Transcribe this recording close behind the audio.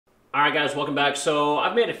Alright guys, welcome back. So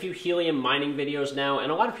I've made a few Helium mining videos now, and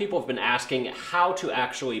a lot of people have been asking how to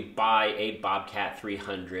actually buy a Bobcat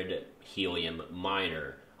 300 Helium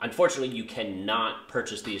miner. Unfortunately, you cannot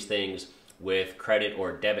purchase these things with credit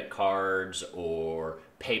or debit cards or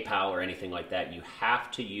PayPal or anything like that. You have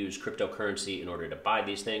to use cryptocurrency in order to buy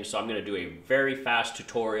these things. So I'm going to do a very fast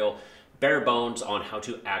tutorial, bare bones, on how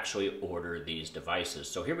to actually order these devices.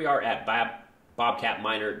 So here we are at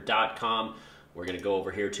bobcatminer.com. We're going to go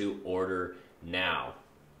over here to order now.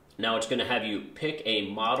 Now it's going to have you pick a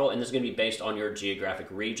model, and this is going to be based on your geographic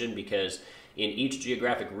region, because in each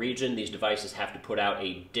geographic region these devices have to put out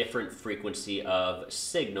a different frequency of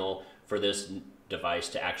signal for this device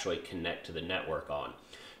to actually connect to the network on.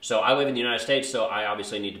 So I live in the United States, so I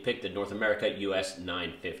obviously need to pick the North America US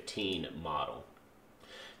 915 model.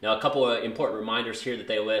 Now a couple of important reminders here that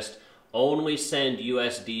they list: only send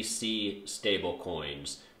USDC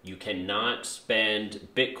stablecoins. You cannot spend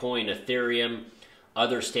Bitcoin, Ethereum,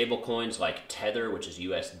 other stablecoins like Tether, which is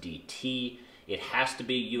USDT. It has to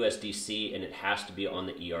be USDC, and it has to be on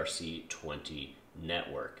the ERC20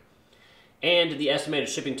 network. And the estimated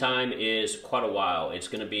shipping time is quite a while. It's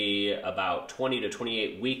going to be about 20 to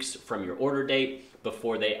 28 weeks from your order date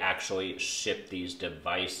before they actually ship these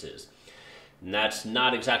devices. And that's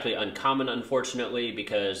not exactly uncommon, unfortunately,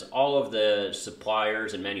 because all of the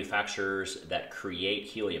suppliers and manufacturers that create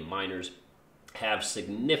Helium miners have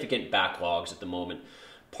significant backlogs at the moment,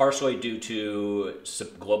 partially due to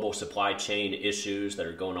global supply chain issues that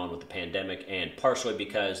are going on with the pandemic, and partially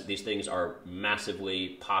because these things are massively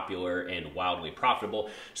popular and wildly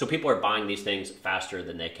profitable. So people are buying these things faster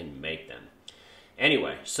than they can make them.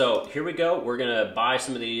 Anyway, so here we go. We're going to buy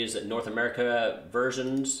some of these North America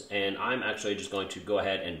versions, and I'm actually just going to go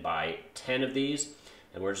ahead and buy 10 of these,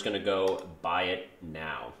 and we're just going to go buy it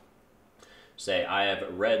now. Say I have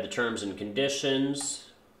read the terms and conditions.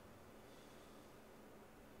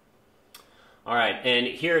 All right, and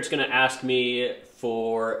here it's going to ask me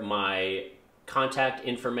for my contact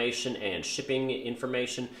information and shipping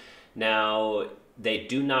information. Now, they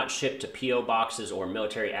do not ship to P.O. boxes or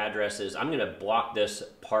military addresses. I'm going to block this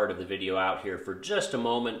part of the video out here for just a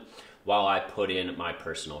moment while I put in my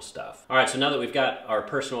personal stuff. All right, so now that we've got our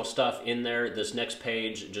personal stuff in there, this next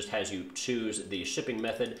page just has you choose the shipping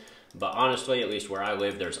method. But honestly, at least where I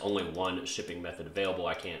live, there's only one shipping method available.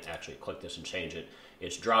 I can't actually click this and change it.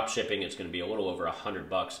 It's drop shipping. It's going to be a little over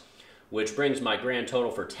 $100, which brings my grand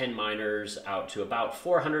total for 10 miners out to about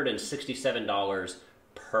 $467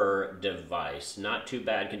 per device. Not too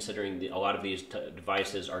bad, considering a lot of these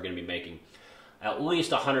devices are going to be making at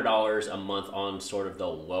least $100 a month on sort of the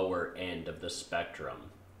lower end of the spectrum.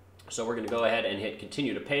 So we're going to go ahead and hit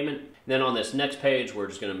continue to payment. And then on this next page, we're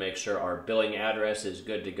just going to make sure our billing address is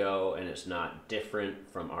good to go and it's not different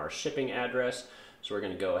from our shipping address. So we're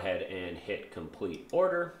going to go ahead and hit complete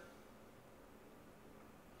order.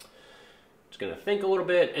 It's going to think a little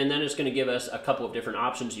bit, and then it's going to give us a couple of different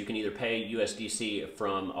options. You can either pay USDC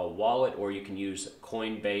from a wallet, or you can use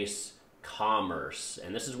Coinbase Commerce.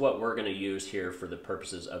 And this is what we're going to use here for the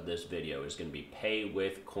purposes of this video, is going to be pay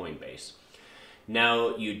with Coinbase.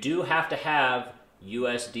 Now, you do have to have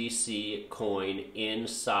USDC coin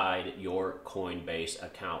inside your Coinbase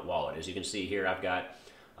account wallet. As you can see here, I've got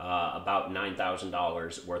about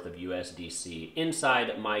 $9,000 worth of USDC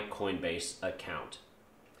inside my Coinbase account.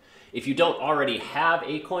 If you don't already have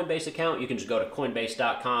a Coinbase account, you can just go to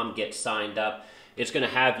coinbase.com, get signed up. It's going to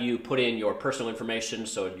have you put in your personal information,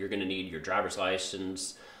 so you're going to need your driver's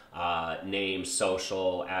license, name,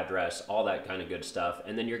 social, address, all that kind of good stuff.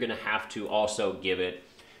 And then you're going to have to also give it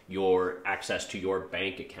your access to your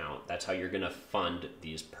bank account. That's how you're going to fund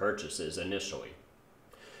these purchases initially.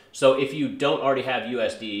 So if you don't already have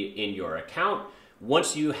USD in your account,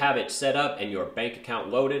 once you have it set up and your bank account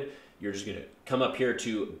loaded, you're just going to come up here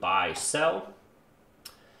to buy, sell,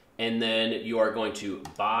 and then you are going to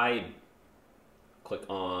buy. Click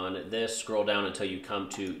on this, scroll down until you come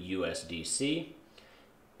to USDC,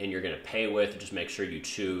 and you're going to pay with. Just make sure you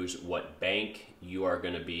choose what bank you are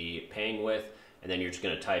going to be paying with, and then you're just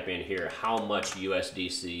going to type in here how much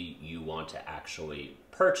USDC you want to actually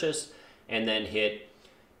purchase, and then hit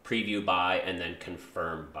preview buy and then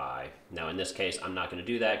confirm buy. Now in this case, I'm not going to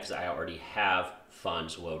do that because I already have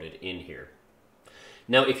funds loaded in here.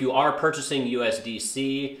 Now if you are purchasing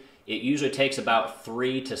USDC, it usually takes about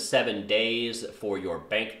 3 to 7 days for your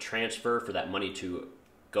bank transfer, for that money to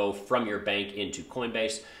go from your bank into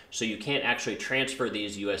Coinbase. So you can't actually transfer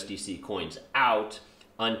these USDC coins out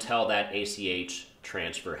until that ACH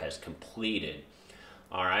transfer has completed.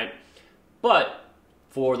 All right, but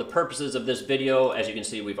For the purposes of this video, as you can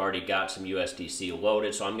see, we've already got some USDC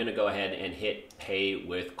loaded, so I'm going to go ahead and hit Pay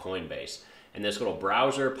with Coinbase. And this little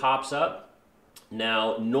browser pops up.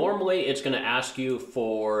 Now, normally it's going to ask you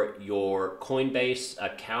for your Coinbase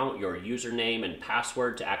account, your username and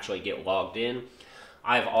password to actually get logged in.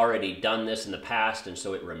 I've already done this in the past, and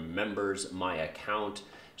so it remembers my account,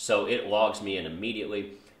 so it logs me in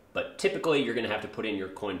immediately. But typically, you're going to have to put in your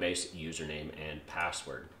Coinbase username and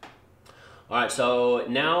password. All right, so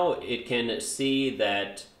now it can see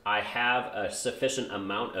that I have a sufficient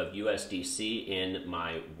amount of USDC in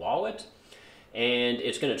my wallet, and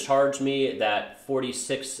it's going to charge me that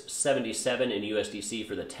 $46.77 in USDC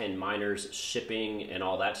for the 10 miners, shipping, and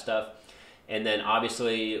all that stuff. And then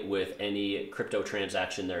obviously with any crypto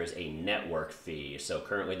transaction, there is a network fee. So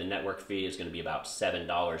currently the network fee is going to be about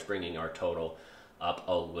 $7, bringing our total up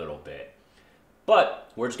a little bit.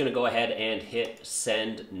 But we're just going to go ahead and hit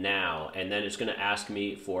send now, and then it's going to ask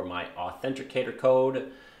me for my authenticator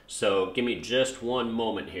code. So give me just one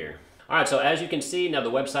moment here. All right, so as you can see, now the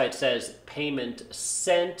website says payment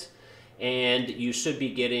sent, and you should be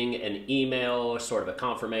getting an email, sort of a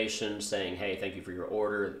confirmation saying, hey, thank you for your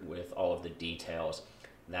order with all of the details,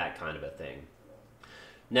 that kind of a thing.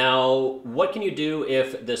 Now, what can you do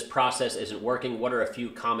if this process isn't working? What are a few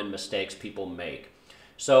common mistakes people make?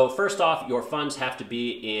 So first off, your funds have to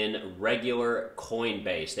be in regular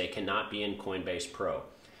Coinbase. They cannot be in Coinbase Pro.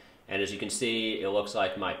 And as you can see, it looks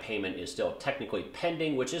like my payment is still technically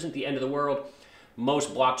pending, which isn't the end of the world.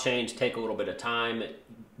 Most blockchains take a little bit of time.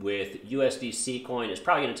 With USDC coin, it's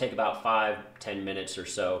probably going to take about 5-10 minutes or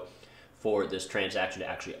so for this transaction to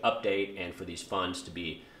actually update and for these funds to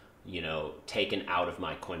be, taken out of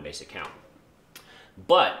my Coinbase account.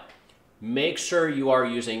 But make sure you are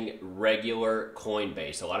using regular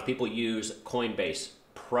Coinbase. A lot of people use Coinbase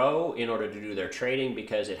Pro in order to do their trading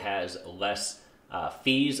because it has less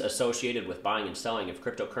fees associated with buying and selling of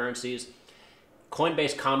cryptocurrencies.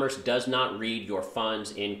 Coinbase Commerce does not read your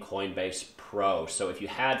funds in Coinbase Pro. So if you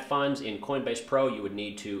had funds in Coinbase Pro, you would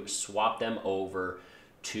need to swap them over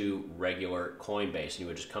to regular Coinbase. You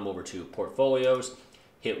would just come over to Portfolios,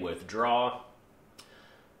 hit Withdraw,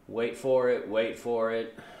 wait for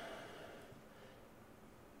it.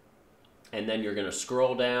 And then you're going to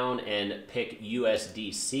scroll down and pick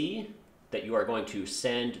USDC that you are going to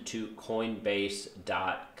send to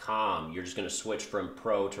Coinbase.com. You're just going to switch from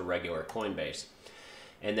Pro to regular Coinbase.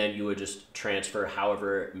 And then you would just transfer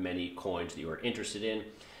however many coins that you are interested in.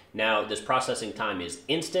 Now, this processing time is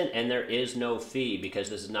instant, and there is no fee because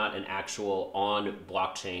this is not an actual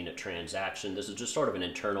on-blockchain transaction. This is just sort of an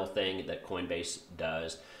internal thing that Coinbase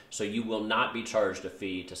does. So you will not be charged a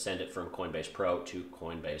fee to send it from Coinbase Pro to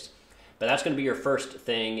Coinbase. But that's going to be your first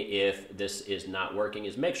thing if this is not working,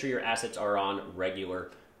 is make sure your assets are on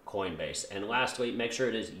regular Coinbase. And lastly, make sure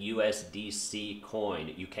it is USDC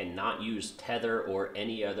coin. You cannot use Tether or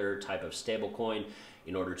any other type of stable coin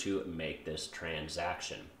in order to make this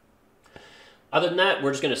transaction. Other than that,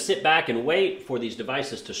 we're just going to sit back and wait for these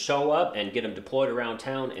devices to show up and get them deployed around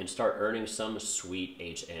town and start earning some sweet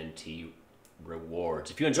HNT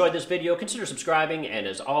rewards. If you enjoyed this video, consider subscribing, and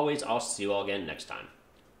as always, I'll see you all again next time.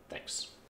 Thanks.